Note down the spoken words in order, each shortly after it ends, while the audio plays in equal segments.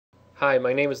Hi,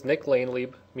 my name is Nick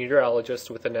Lanelieb,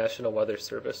 meteorologist with the National Weather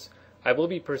Service. I will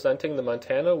be presenting the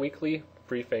Montana Weekly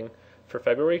Briefing for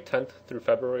February 10th through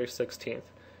February 16th.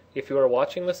 If you are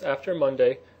watching this after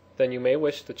Monday, then you may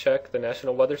wish to check the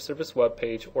National Weather Service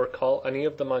webpage or call any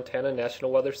of the Montana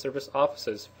National Weather Service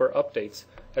offices for updates,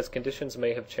 as conditions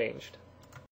may have changed.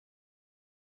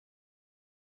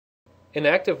 An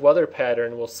active weather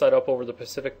pattern will set up over the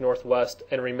Pacific Northwest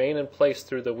and remain in place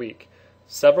through the week.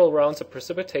 Several rounds of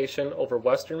precipitation over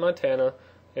western Montana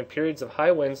and periods of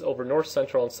high winds over north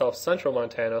central and south central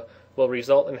Montana will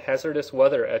result in hazardous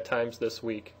weather at times this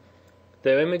week.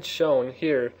 The image shown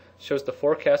here shows the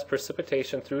forecast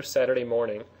precipitation through Saturday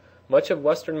morning. Much of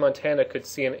western Montana could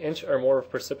see an inch or more of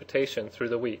precipitation through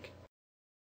the week.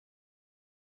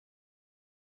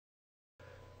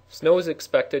 Snow is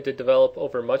expected to develop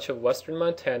over much of western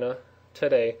Montana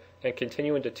today and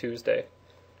continue into Tuesday.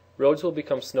 Roads will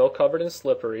become snow-covered and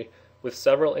slippery, with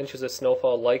several inches of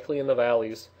snowfall likely in the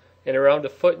valleys, and around a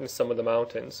foot in some of the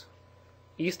mountains.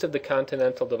 East of the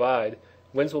Continental Divide,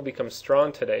 winds will become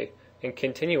strong today and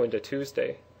continue into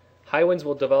Tuesday. High winds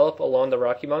will develop along the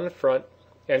Rocky Mountain front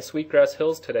and Sweetgrass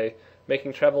Hills today,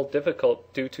 making travel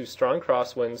difficult due to strong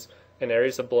crosswinds and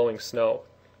areas of blowing snow.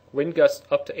 Wind gusts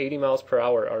up to 80 miles per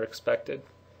hour are expected.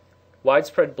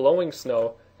 Widespread blowing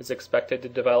snow is expected to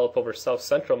develop over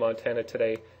south-central Montana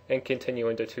today and continue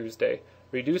into Tuesday,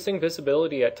 reducing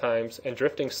visibility at times and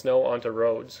drifting snow onto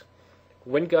roads.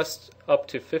 Wind gusts up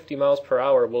to 50 miles per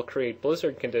hour will create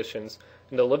blizzard conditions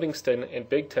in the Livingston and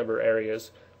Big Timber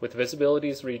areas, with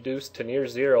visibilities reduced to near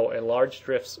zero and large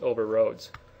drifts over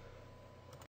roads.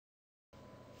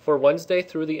 For Wednesday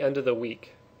through the end of the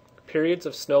week, periods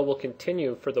of snow will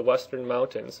continue for the western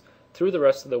mountains through the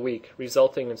rest of the week,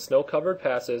 resulting in snow-covered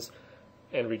passes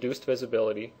and reduced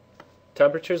visibility.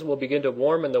 Temperatures will begin to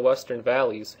warm in the western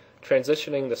valleys,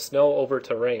 transitioning the snow over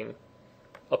to rain.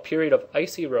 A period of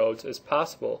icy roads is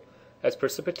possible as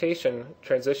precipitation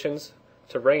transitions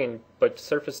to rain, but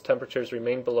surface temperatures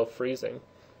remain below freezing.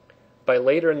 By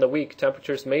later in the week,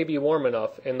 temperatures may be warm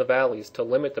enough in the valleys to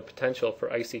limit the potential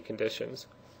for icy conditions.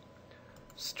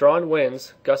 Strong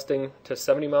winds, gusting to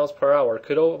 70 miles per hour,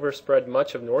 could overspread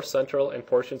much of north-central and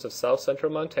portions of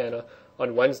south-central Montana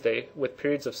on Wednesday, with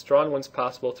periods of strong winds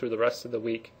possible through the rest of the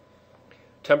week.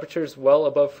 Temperatures well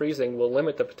above freezing will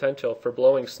limit the potential for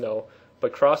blowing snow,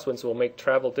 but crosswinds will make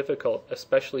travel difficult,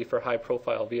 especially for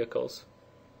high-profile vehicles.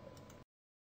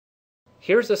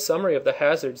 Here's a summary of the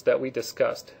hazards that we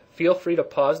discussed. Feel free to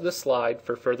pause the slide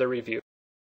for further review.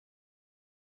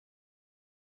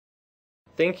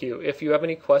 Thank you. If you have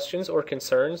any questions or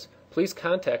concerns, please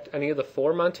contact any of the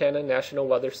 4 Montana National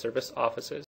Weather Service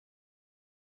offices.